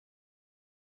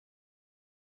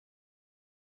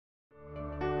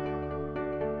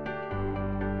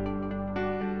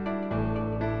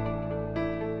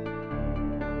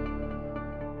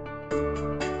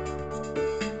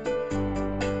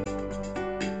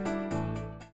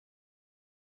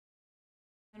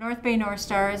North Bay North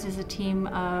Stars is a team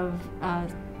of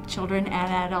children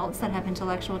and adults that have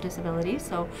intellectual disabilities,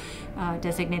 so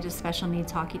designated special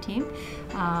needs hockey team.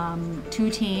 2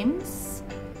 teams,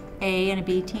 A and a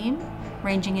B team,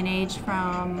 ranging in age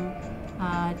from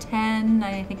 10,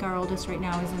 I think our oldest right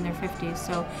now is in their 50s,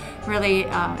 so really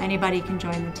anybody can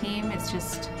join the team. It's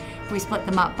just we split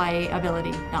them up by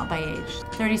ability, not by age.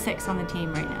 36 on the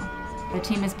team right now. The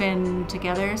team has been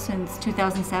together since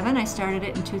 2007. I started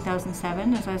it in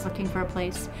 2007 as I was looking for a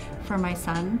place for my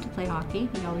son to play hockey.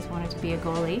 He always wanted to be a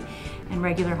goalie, and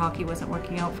regular hockey wasn't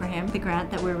working out for him. The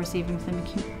grant that we're receiving from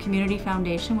the Community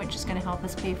Foundation, which is going to help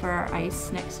us pay for our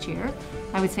ice next year.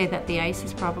 I would say that the ice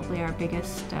is probably our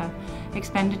biggest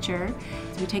expenditure.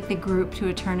 So we take the group to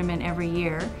a tournament every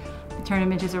year. The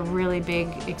tournament is a really big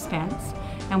expense,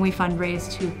 and we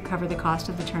fundraise to cover the cost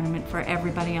of the tournament for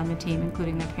everybody on the team,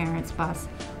 including their parents, bus,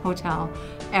 hotel,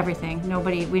 everything.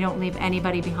 We don't leave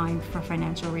anybody behind for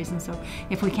financial reasons. So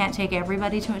if we can't take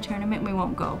everybody to a tournament, we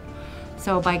won't go.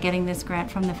 So by getting this grant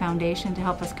from the foundation to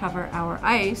help us cover our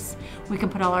ice, we can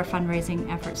put all our fundraising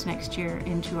efforts next year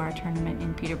into our tournament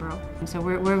in Peterborough. And so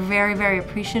we're very, very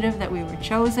appreciative that we were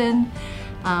chosen.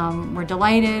 We're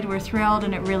delighted, we're thrilled,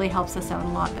 and it really helps us out a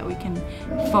lot that we can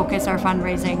focus our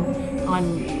fundraising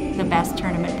on the best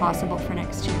tournament possible for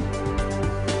next year.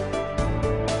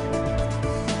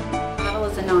 Paddle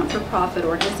is a not-for-profit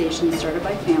organization started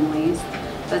by families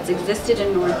that's existed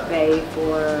in North Bay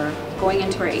for going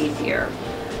into our 8th year.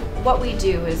 What we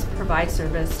do is provide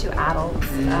service to adults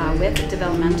with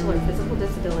developmental or physical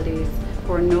disabilities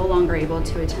who are no longer able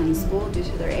to attend school due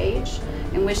to their age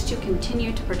and wish to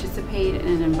continue to participate in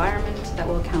an environment that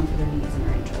will account for their needs and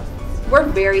their interests. We're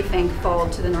very thankful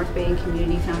to the North Bay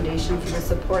Community Foundation for the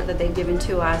support that they've given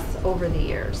to us over the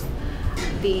years.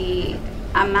 The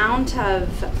amount of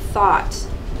thought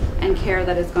and care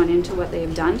that has gone into what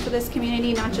they've done for this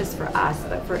community, not just for us,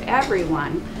 but for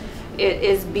everyone, it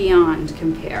is beyond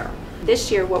compare.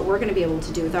 This year, what we're going to be able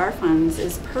to do with our funds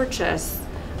is purchase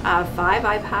 5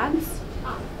 iPads,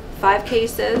 5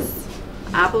 cases,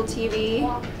 Apple TV,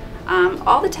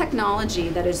 all the technology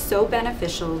that is so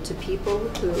beneficial to people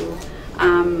who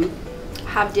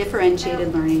have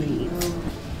differentiated learning needs.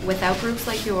 Without groups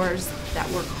like yours that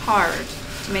work hard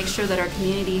to make sure that our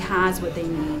community has what they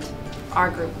need, our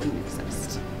group wouldn't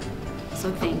exist.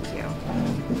 So thank you.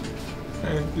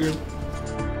 Thank you.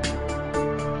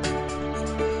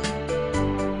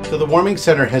 So the Warming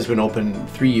Center has been open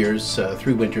 3 years,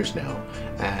 3 winters now,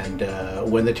 and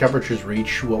when the temperatures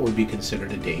reach what would be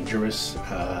considered a dangerous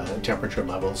temperature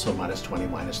level, so -20,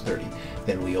 -30,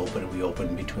 then we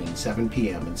open between 7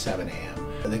 p.m. and 7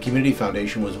 a.m. The Community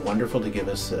Foundation was wonderful to give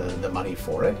us the money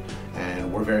for it,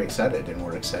 and we're very excited, and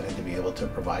we're excited to be able to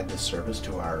provide this service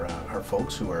to our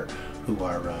folks who are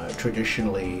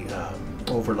traditionally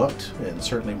overlooked and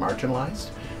certainly marginalized.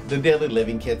 The daily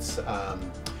living kits,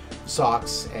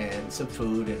 socks and some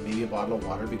food and maybe a bottle of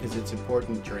water, because it's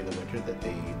important during the winter that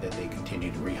they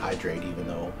continue to rehydrate, even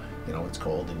though it's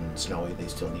cold and snowy, they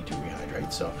still need to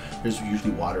rehydrate. So there's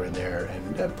usually water in there,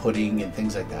 and pudding and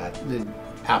things like that. The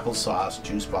applesauce,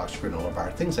 juice box, granola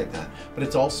bar, things like that. But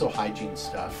it's also hygiene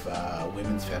stuff,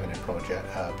 women's feminine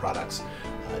products,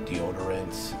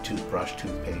 deodorants, toothbrush,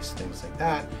 toothpaste, things like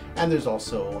that. And there's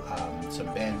also some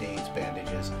band-aids,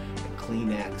 bandages, and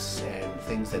Kleenex, and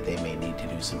things that they may need to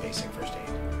do some basic first aid.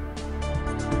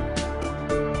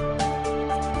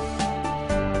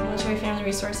 Military Family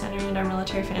Resource Center and our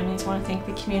military families want to thank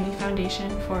the Community Foundation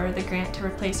for the grant to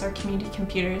replace our community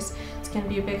computers. It's going to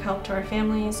be a big help to our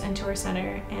families and to our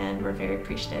center, and we're very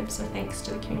appreciative, so thanks to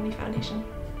the Community Foundation.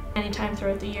 Anytime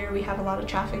throughout the year we have a lot of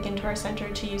traffic into our center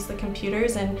to use the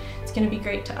computers, and it's going to be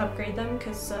great to upgrade them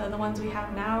because the ones we have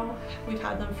now, we've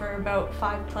had them for about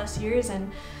 5+ years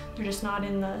and they're just not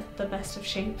in the best of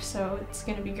shape, so it's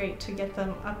going to be great to get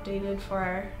them updated for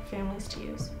our families to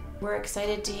use. We're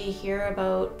excited to hear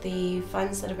about the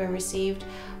funds that have been received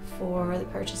for the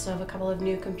purchase of a couple of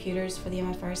new computers for the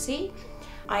MFRC.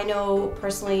 I know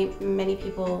personally many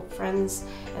people, friends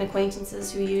and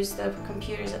acquaintances who use the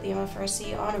computers at the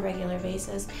MFRC on a regular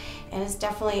basis, and it's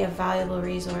definitely a valuable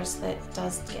resource that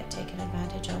does get taken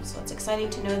advantage of. So it's exciting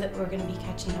to know that we're going to be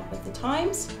catching up with the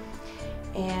times,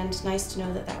 and nice to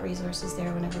know that that resource is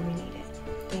there whenever we need it.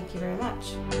 Thank you very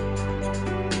much.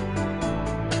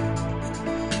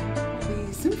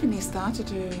 The Symphony started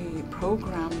a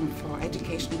program for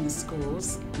education in the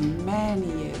schools many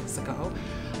years ago.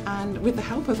 And with the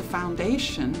help of the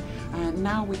foundation,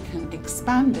 now we can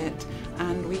expand it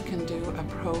and we can do a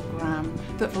program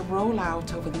that will roll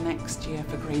out over the next year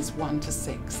for grades 1 to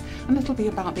 6. And it'll be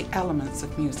about the elements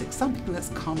of music, something that's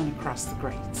common across the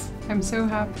grades. I'm so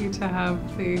happy to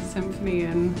have the symphony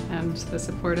in and the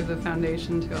support of the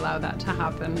foundation to allow that to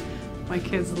happen. My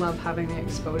kids love having the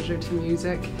exposure to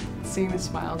music. Seeing the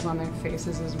smiles on their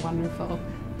faces is wonderful,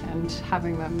 and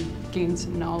having them gain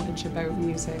some knowledge about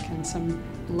music and some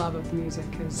love of music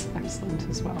is excellent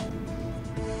as well.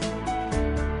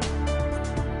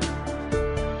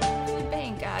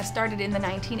 Started in the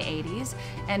 1980s,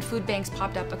 and food banks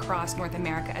popped up across North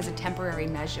America as a temporary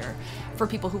measure for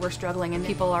people who were struggling, and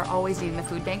people are always needing the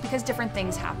food bank because different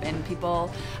things happen.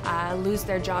 People lose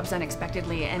their jobs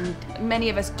unexpectedly, and many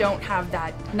of us don't have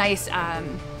that nice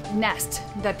nest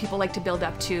that people like to build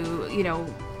up to, you know,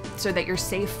 so that you're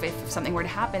safe if something were to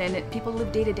happen. And people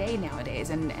live day to day nowadays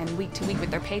and week to week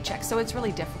with their paychecks, so it's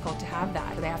really difficult to have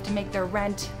that. They have to make their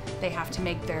rent, they have to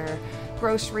make their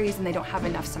groceries, and they don't have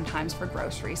enough sometimes for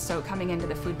groceries. So coming into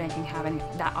the food bank and having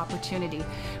that opportunity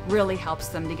really helps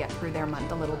them to get through their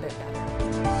month a little bit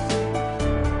better.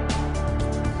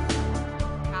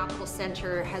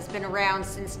 Center has been around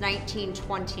since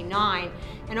 1929,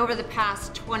 and over the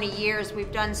past 20 years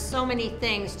we've done so many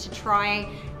things to try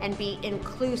and be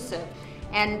inclusive,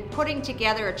 and putting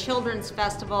together a children's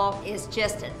festival is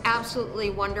just an absolutely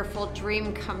wonderful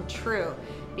dream come true,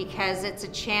 because it's a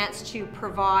chance to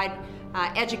provide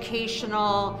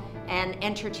educational and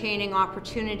entertaining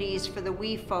opportunities for the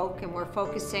wee folk, and we're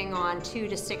focusing on 2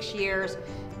 to 6 years,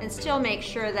 and still make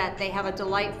sure that they have a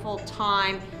delightful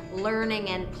time learning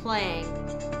and playing.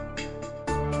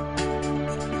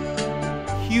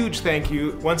 Huge thank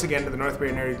you once again to the North Bay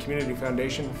Area Community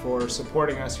Foundation for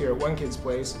supporting us here at One Kids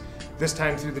Place, this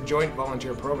time through the Joint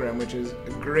Volunteer Program, which is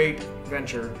a great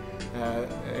venture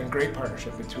and great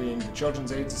partnership between the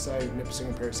Children's Aid Society of Nipissing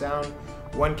and Parry Sound,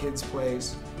 One Kids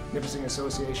Place, Nipissing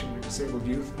Association for Disabled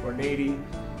Youth, or NADI,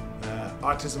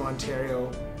 Autism Ontario,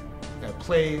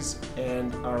 Plays,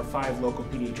 and our 5 local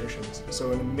pediatricians.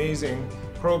 So an amazing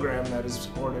program that is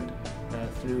supported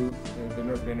through the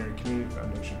North Bay Area Community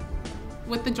Foundation.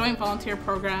 With the Joint Volunteer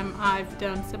Program, I've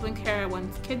done sibling care at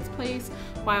One Kids Place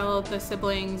while the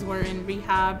siblings were in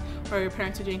rehab or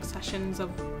parents are doing sessions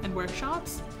and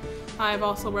workshops. I've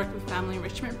also worked with Family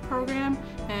Enrichment Program,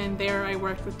 and there I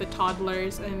worked with the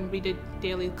toddlers and we did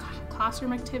daily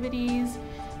classroom activities.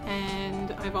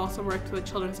 And I've also worked with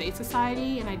Children's Aid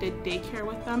Society, and I did daycare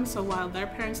with them, so while their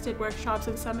parents did workshops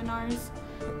and seminars.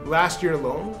 Last year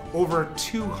alone, over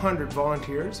 200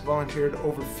 volunteers volunteered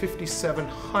over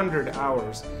 5,700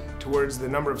 hours towards the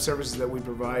number of services that we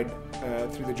provide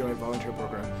through the Joint Volunteer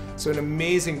Program. So an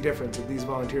amazing difference that these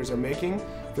volunteers are making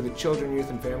for the children,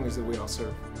 youth, and families that we all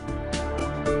serve.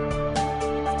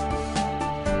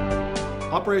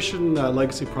 Operation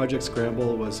Legacy Project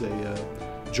Scramble was a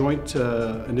joint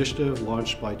initiative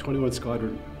launched by 21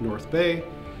 Squadron North Bay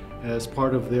as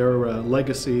part of their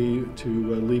legacy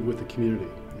to lead with the community.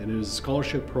 And it is a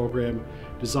scholarship program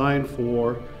designed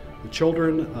for the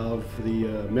children of the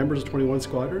members of 21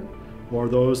 Squadron, or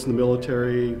those in the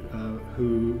military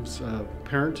whose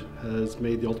parent has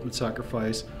made the ultimate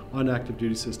sacrifice on active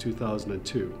duty since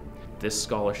 2002. This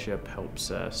scholarship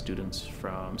helps students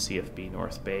from CFB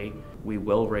North Bay. We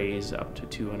will raise up to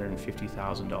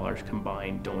 $250,000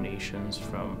 combined donations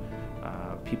from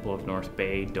people of North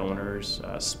Bay, donors,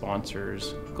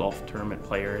 sponsors, golf tournament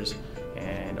players,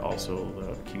 and also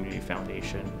the Community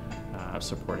Foundation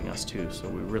supporting us too. So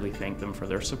we really thank them for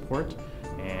their support,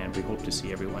 and we hope to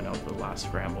see everyone out for the last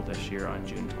scramble this year on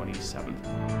June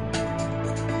 27th.